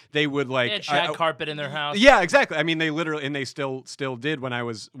like they would like They had shag carpet in their house. Yeah, exactly. I mean, they literally, and they still did when I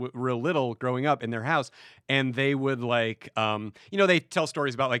was real little growing up in their house, and they would like, they tell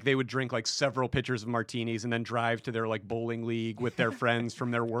stories about like they would drink like several pitchers of martinis and then drive to their like bowling league with their friends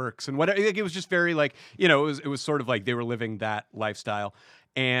from their works and whatever. Like, it was just very like, it was sort of like they were living that lifestyle.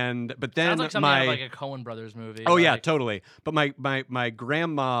 But then sounds like something out of like a Coen Brothers movie. Oh yeah, totally. But my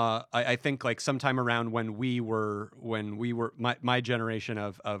grandma, I think like sometime around when we were my generation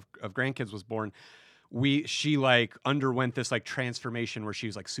of grandkids was born, she like underwent this like transformation where she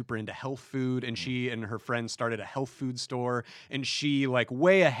was like super into health food, and she and her friends started a health food store, and she like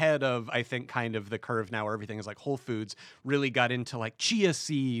way ahead of, I think, kind of the curve now where everything is like Whole Foods, really got into like chia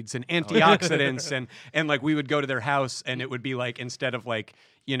seeds and antioxidants and like we would go to their house and it would be like, instead of like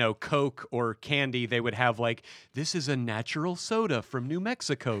Coke or candy, they would have like, this is a natural soda from New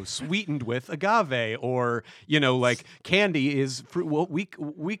Mexico sweetened with agave, or like candy is fruit. What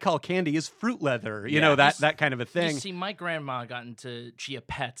we call candy is fruit leather, that kind of a thing. You see, my grandma got into chia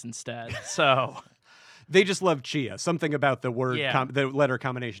pets instead, so they just love chia. Something about the word, the letter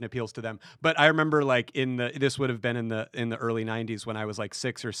combination appeals to them. But I remember like this would have been in the early 90s when I was like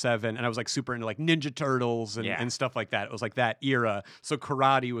 6 or 7, and I was like super into like Ninja Turtles and stuff like that. It was like that era. So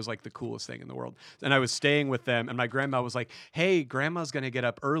karate was like the coolest thing in the world. And I was staying with them, and my grandma was like, hey, grandma's going to get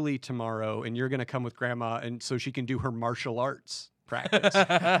up early tomorrow, and you're going to come with grandma, and so she can do her martial arts practice.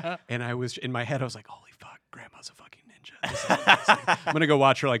 And I was, in my head, I was like, holy fuck, grandma's a fucking ninja. This is amazing. I'm gonna go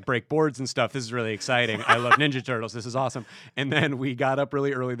watch her like break boards and stuff. This is really exciting. I love Ninja Turtles. This is awesome. And then we got up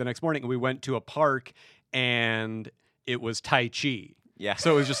really early the next morning and we went to a park, and it was Tai Chi. Yeah.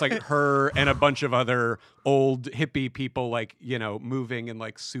 So it was just like her and a bunch of other old hippie people, like, moving in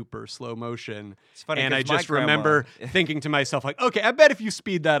like super slow motion. It's funny, and I 'cause my just remember thinking to myself, like, okay, I bet if you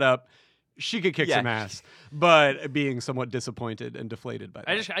speed that up, she could kick some ass, but being somewhat disappointed and deflated by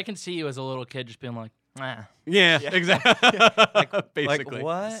that. I can see you as a little kid just being like, ah. Yeah. Exactly. Basically. Like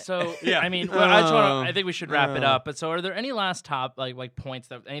what? So I mean, I think we should wrap it up. But so, are there any last like points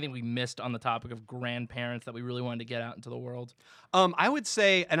that anything we missed on the topic of grandparents that we really wanted to get out into the world? I would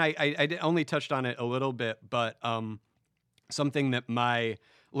say, and I only touched on it a little bit, but something that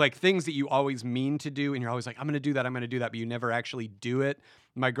like things that you always mean to do, and you're always like, I'm going to do that, but you never actually do it.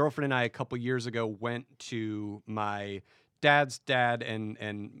 My girlfriend and I, a couple years ago, went to my dad's dad and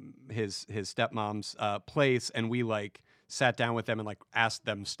his stepmom's place, and we like sat down with them and like asked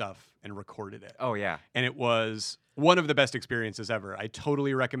them stuff and recorded it. Oh yeah. And it was one of the best experiences ever. I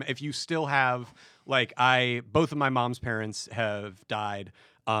totally recommend, if you still have, like, both of my mom's parents have died.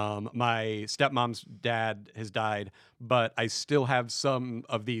 My stepmom's dad has died, but I still have some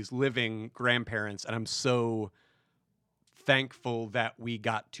of these living grandparents, and I'm so thankful that we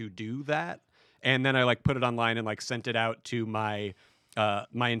got to do that. And then I like put it online and like sent it out to my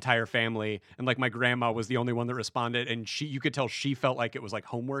entire family, and like my grandma was the only one that responded, and you could tell she felt like it was like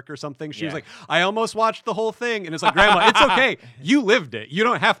homework or something. She was like, I almost watched the whole thing, and it's like, grandma, it's okay, you lived it, you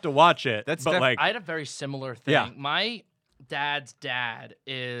don't have to watch it. I had a very similar thing. Yeah. My dad's dad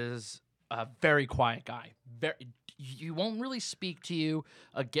is a very quiet guy. You won't really speak to you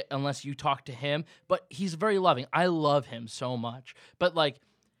unless you talk to him, but he's very loving. I love him so much. But like,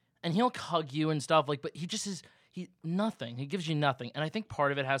 and he'll hug you and stuff, like, but he just is, nothing. He gives you nothing. And I think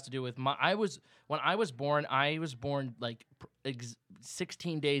part of it has to do with when I was born like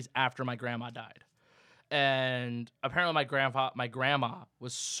 16 days after my grandma died. And apparently my grandma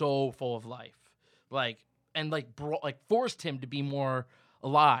was so full of life. Forced him to be more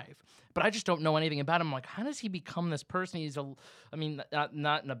alive. But I just don't know anything about him. I'm like, how does he become this person? He's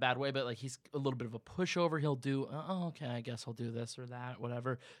not in a bad way, but like he's a little bit of a pushover. He'll do, okay, I guess I'll do this or that,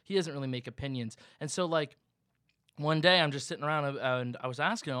 whatever. He doesn't really make opinions. And so like one day I'm just sitting around and I was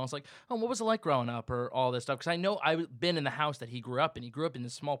asking him, I was like, oh, what was it like growing up or all this stuff? Because I know I've been in the house that he grew up in. He grew up in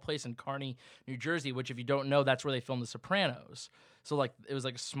this small place in Kearney, New Jersey, which if you don't know, that's where they filmed The Sopranos. So like it was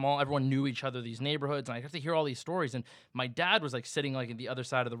like everyone knew each other, these neighborhoods, and I got to hear all these stories. And my dad was like sitting like in the other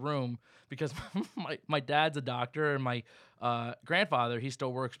side of the room because my dad's a doctor, and my grandfather, he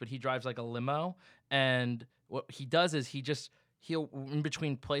still works, but he drives like a limo. And what he does is he'll in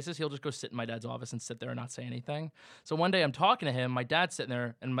between places, he'll just go sit in my dad's office and sit there and not say anything. So one day I'm talking to him, my dad's sitting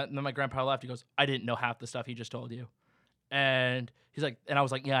there, and then my grandpa left. He goes, I didn't know half the stuff he just told you. And he's like, and I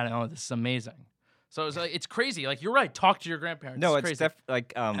was like, yeah, I know, this is amazing. So it's crazy. Like, you're right. Talk to your grandparents. No, it's crazy.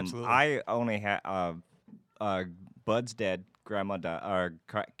 Absolutely. I only had Bud's dead, Grandma died,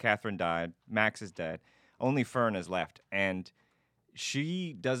 or Catherine died, Max is dead. Only Fern is left, and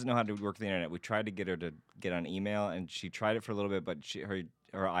she doesn't know how to work the internet. We tried to get her to get on email, and she tried it for a little bit, but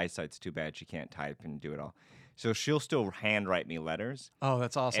her eyesight's too bad. She can't type and do it all. So she'll still handwrite me letters. Oh,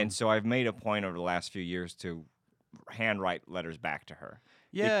 that's awesome. And so I've made a point over the last few years to handwrite letters back to her.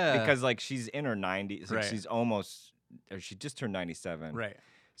 Yeah. Because like she's in her 90s, like Right. she's almost, or she just turned 97. Right.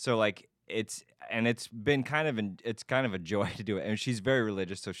 So like it's been kind of a joy to do it. And she's very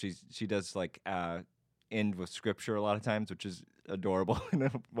religious, so she does like end with scripture a lot of times, which is adorable in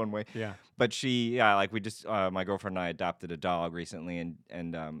one way. Yeah. But like we just my girlfriend and I adopted a dog recently,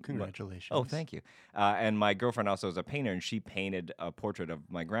 and Congratulations. Oh, thank you. And my girlfriend also is a painter, and she painted a portrait of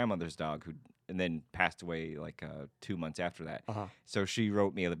my grandmother's dog, and then passed away like 2 months after that. Uh-huh. So she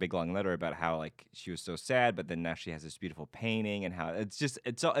wrote me a big long letter about how like she was so sad, but then now she has this beautiful painting, and how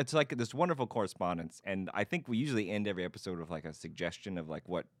it's like this wonderful correspondence. And I think we usually end every episode with like a suggestion of like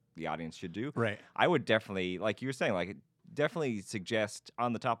what the audience should do. Right. I would definitely, like you were saying, like definitely suggest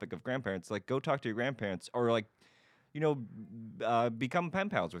on the topic of grandparents, like go talk to your grandparents, or like, you know, become pen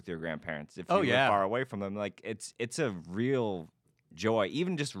pals with your grandparents if you live far away from them. Like it's a real joy,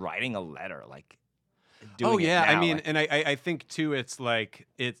 even just writing a letter, like doing it now, I mean, like, and I think too, it's like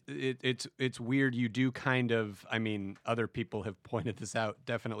it's weird. You do kind of, I mean, other people have pointed this out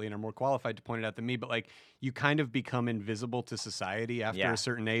definitely and are more qualified to point it out than me, but like you kind of become invisible to society after a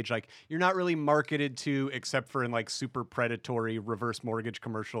certain age. Like you're not really marketed to, except for in like super predatory reverse mortgage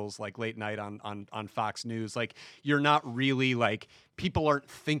commercials like late night on Fox News. Like you're not really like, people aren't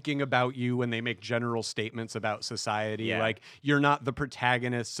thinking about you when they make general statements about society. Yeah. Like you're not the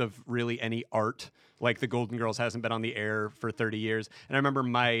protagonists of really any art. Like the Golden Girls hasn't been on the air for 30 years. And I remember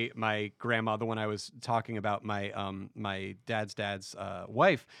my grandma, the one I was talking about, my dad's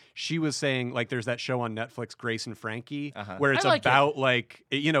wife, she was saying like there's that show on Netflix, Grace and Frankie, where it's about like,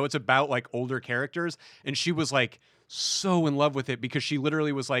 you know, it's about like older characters. And she was like so in love with it because she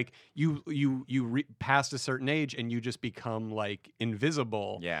literally was like, you past a certain age and you just become like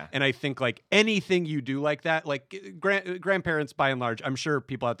invisible. Yeah. And I think like anything you do like that, like grandparents by and large, I'm sure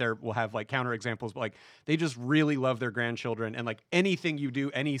people out there will have like counter examples, but like they just really love their grandchildren. And like anything you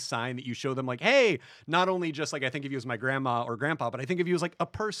do, any sign that you show them, like, hey, not only just like I think of you as my grandma or grandpa, but I think of you as like a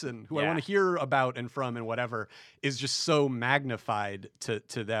person who I want to hear about and from and whatever, is just so magnified to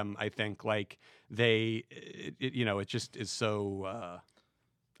them. I think like you know, it just is so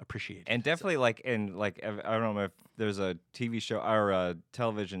appreciated. and definitely like, and like I don't know if there's a TV show or a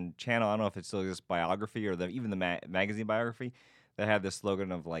television channel, I don't know if it's still this biography or even the magazine biography that had this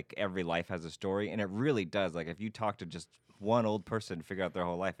slogan of like every life has a story, and it really does. Like if you talk to just one old person and figure out their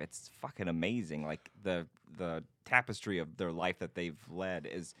whole life, it's fucking amazing. Like the tapestry of their life that they've led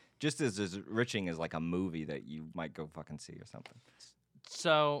is just as enriching as like a movie that you might go fucking see or something.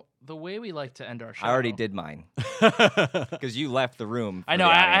 So the way we like to end our show, I already did mine because you left the room. I know.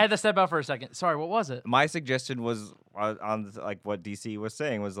 I had to step out for a second. Sorry, what was it? My suggestion was on like what DC was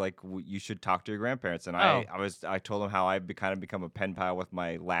saying was like you should talk to your grandparents, and I told them how I kind of become a pen pal with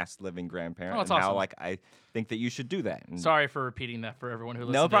my last living grandparent, that's and how awesome. like I think that you should do that. And Sorry for repeating that for everyone who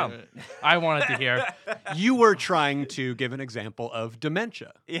listened. No problem. To it. I wanted to hear. You were trying to give an example of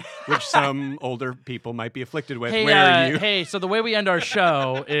dementia, which some older people might be afflicted with. Hey, so the way we end our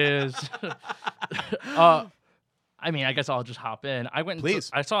show is, I mean, I guess I'll just hop in.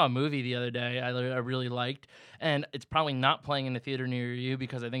 I saw a movie the other day I really liked, and it's probably not playing in the theater near you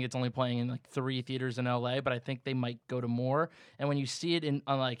because I think it's only playing in like 3 theaters in LA, but I think they might go to more. And when you see it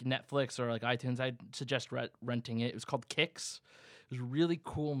on like Netflix or like iTunes, I'd suggest renting it. It was called Kicks. It was a really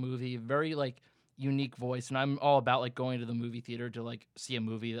cool movie, very like unique voice, and I'm all about like going to the movie theater to like see a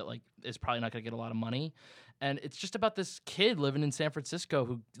movie that like is probably not going to get a lot of money. And it's just about this kid living in San Francisco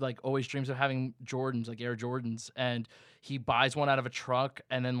who like always dreams of having Jordans, like Air Jordans, and he buys one out of a truck,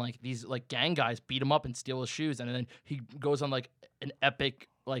 and then like these like gang guys beat him up and steal his shoes, and then he goes on like an epic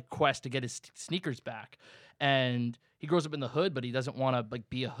like quest to get his sneakers back. And he grows up in the hood, but he doesn't want to like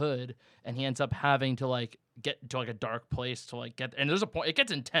be a hood, and he ends up having to like get to like a dark place to like get. And there's a point, it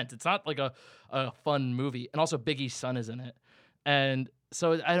gets intense. It's not like a fun movie. And also Biggie's son is in it, and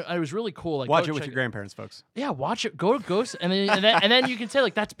so I was really cool. Like watch it with your grandparents, folks. Yeah, watch it. Go to Ghost, and then you can say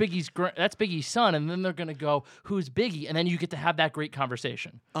like that's Biggie's son, and then they're gonna go, who's Biggie, and then you get to have that great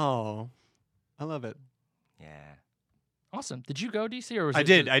conversation. Oh, I love it. Yeah. Awesome. Did you go, DC, or was I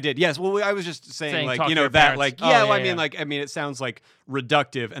did. Yes. Well, I was just saying like, talk you to know, your that parents. like, Oh, yeah, yeah, well, yeah. I mean, it sounds like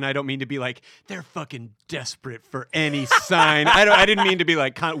reductive, and I don't mean to be like they're fucking desperate for any sign. I didn't mean to be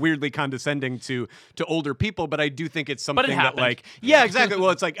like weirdly condescending to older people, but I do think it's something that happened. like, yeah, exactly. Well,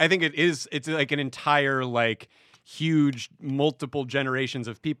 it's like I think it's like an entire like huge multiple generations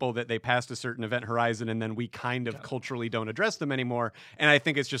of people that they passed a certain event horizon and then we kind of culturally don't address them anymore. And I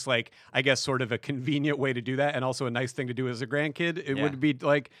think it's just like, I guess, sort of a convenient way to do that, and also a nice thing to do as a grandkid. It would be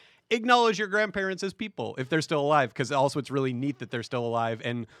like, acknowledge your grandparents as people if they're still alive, because also it's really neat that they're still alive,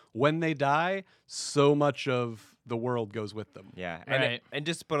 and when they die, so much of the world goes with them. Yeah, Right. and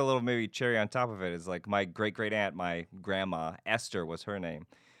just to put a little maybe cherry on top of it is like my great aunt, my grandma Esther was her name,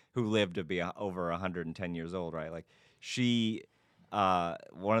 who lived to be over 110 years old. Right, like she,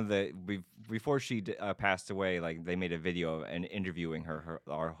 before she passed away, like they made a video and interviewing her,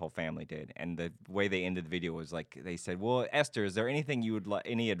 our whole family did, and the way they ended the video was like they said, "Well, Esther, is there anything you would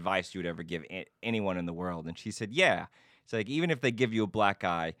any advice you would ever give anyone in the world?" And she said, "Yeah." It's like, even if they give you a black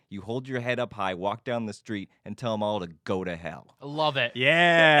eye, you hold your head up high, walk down the street, and tell them all to go to hell. I love it.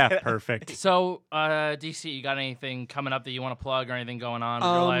 Yeah, perfect. So, DC, you got anything coming up that you want to plug or anything going on with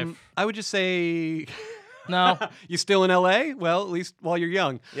your life? I would just say... No. You still in LA? Well, at least while you're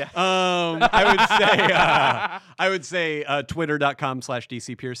young. Yeah. I would say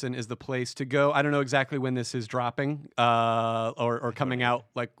twitter.com/DC Pearson is the place to go. I don't know exactly when this is dropping or coming out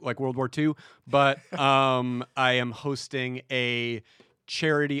like World War II, but I am hosting a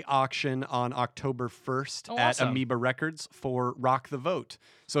charity auction on October 1st at awesome. Amoeba Records for Rock the Vote.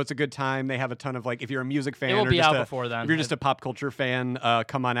 So it's a good time. They have a ton of, like, if you're a music fan, It will or be just out a- before then. if you're just a pop culture fan,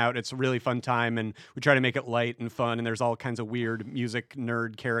 come on out. It's a really fun time, and we try to make it light and fun. And there's all kinds of weird music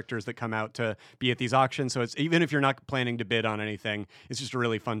nerd characters that come out to be at these auctions. So it's, even if you're not planning to bid on anything, it's just a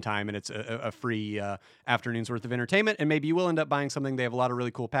really fun time, and it's a free afternoon's worth of entertainment. And maybe you will end up buying something. They have a lot of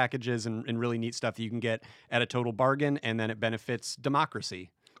really cool packages and really neat stuff that you can get at a total bargain, and then it benefits democracy.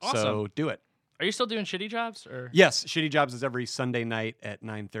 Awesome. So do it. Are you still doing Shitty Jobs? Or Yes, Shitty Jobs is every Sunday night at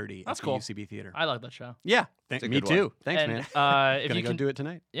 9:30 That's at the cool. UCB Theater. I like that show. Yeah, It's a me good too. one. Thanks, And, man. if Gonna you go can do it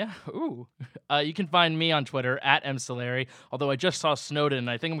tonight. Yeah. Ooh. You can find me on Twitter at @msolari. Although I just saw Snowden, and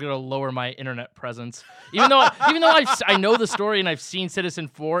I think I'm going to lower my internet presence. Even though I know the story and I've seen Citizen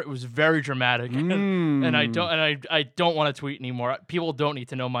 4, it was very dramatic, and I don't want to tweet anymore. People don't need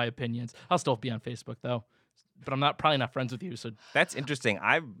to know my opinions. I'll still be on Facebook though, but I'm probably not friends with you. So That's interesting.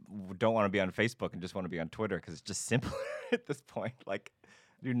 I don't want to be on Facebook and just want to be on Twitter because it's just simpler at this point. Like,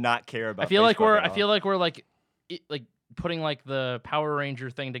 do not care about. I feel like Facebook at all. we're like putting like the Power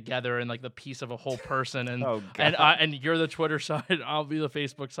Ranger thing together and like the piece of a whole person, and Oh, God. and you're the Twitter side, I'll be the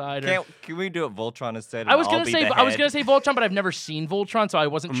Facebook side. Can we do it Voltron instead? I was and I'll gonna be say the I was head? gonna say Voltron, but I've never seen Voltron, so I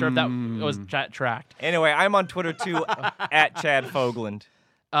wasn't sure if that was tracked. Anyway, I'm on Twitter too at Chad Fogland.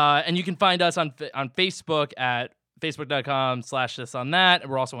 And you can find us on Facebook at facebook.com/thisonThat.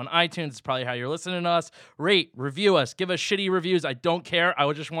 We're also on iTunes. It's probably how you're listening to us. Rate, review us, give us shitty reviews. I don't care. I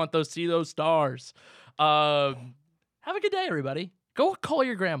would just want see those stars. Have a good day, everybody. Go call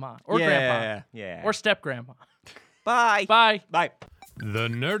your grandma or grandpa Yeah. or step grandma. Bye. Bye. Bye. The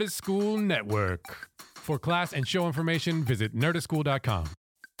Nerdist School Network. For class and show information, visit nerdistschool.com.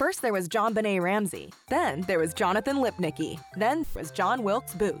 First, there was John Benet Ramsey. Then there was Jonathan Lipnicki. Then there was John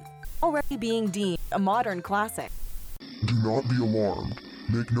Wilkes Booth. Already being deemed a modern classic. Do not be alarmed.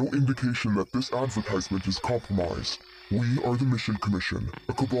 Make no indication that this advertisement is compromised. We are the Mission Commission,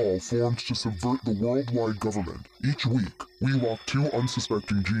 a cabal formed to subvert the worldwide government. Each week, we lock two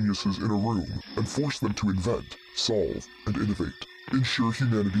unsuspecting geniuses in a room and force them to invent, solve, and innovate. Ensure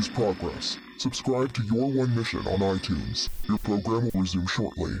humanity's progress. Subscribe to Your One Mission on iTunes. Your program will resume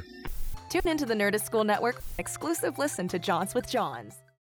shortly. Tune into the Nerdist School Network. Exclusive listen to Jaunts with Johns.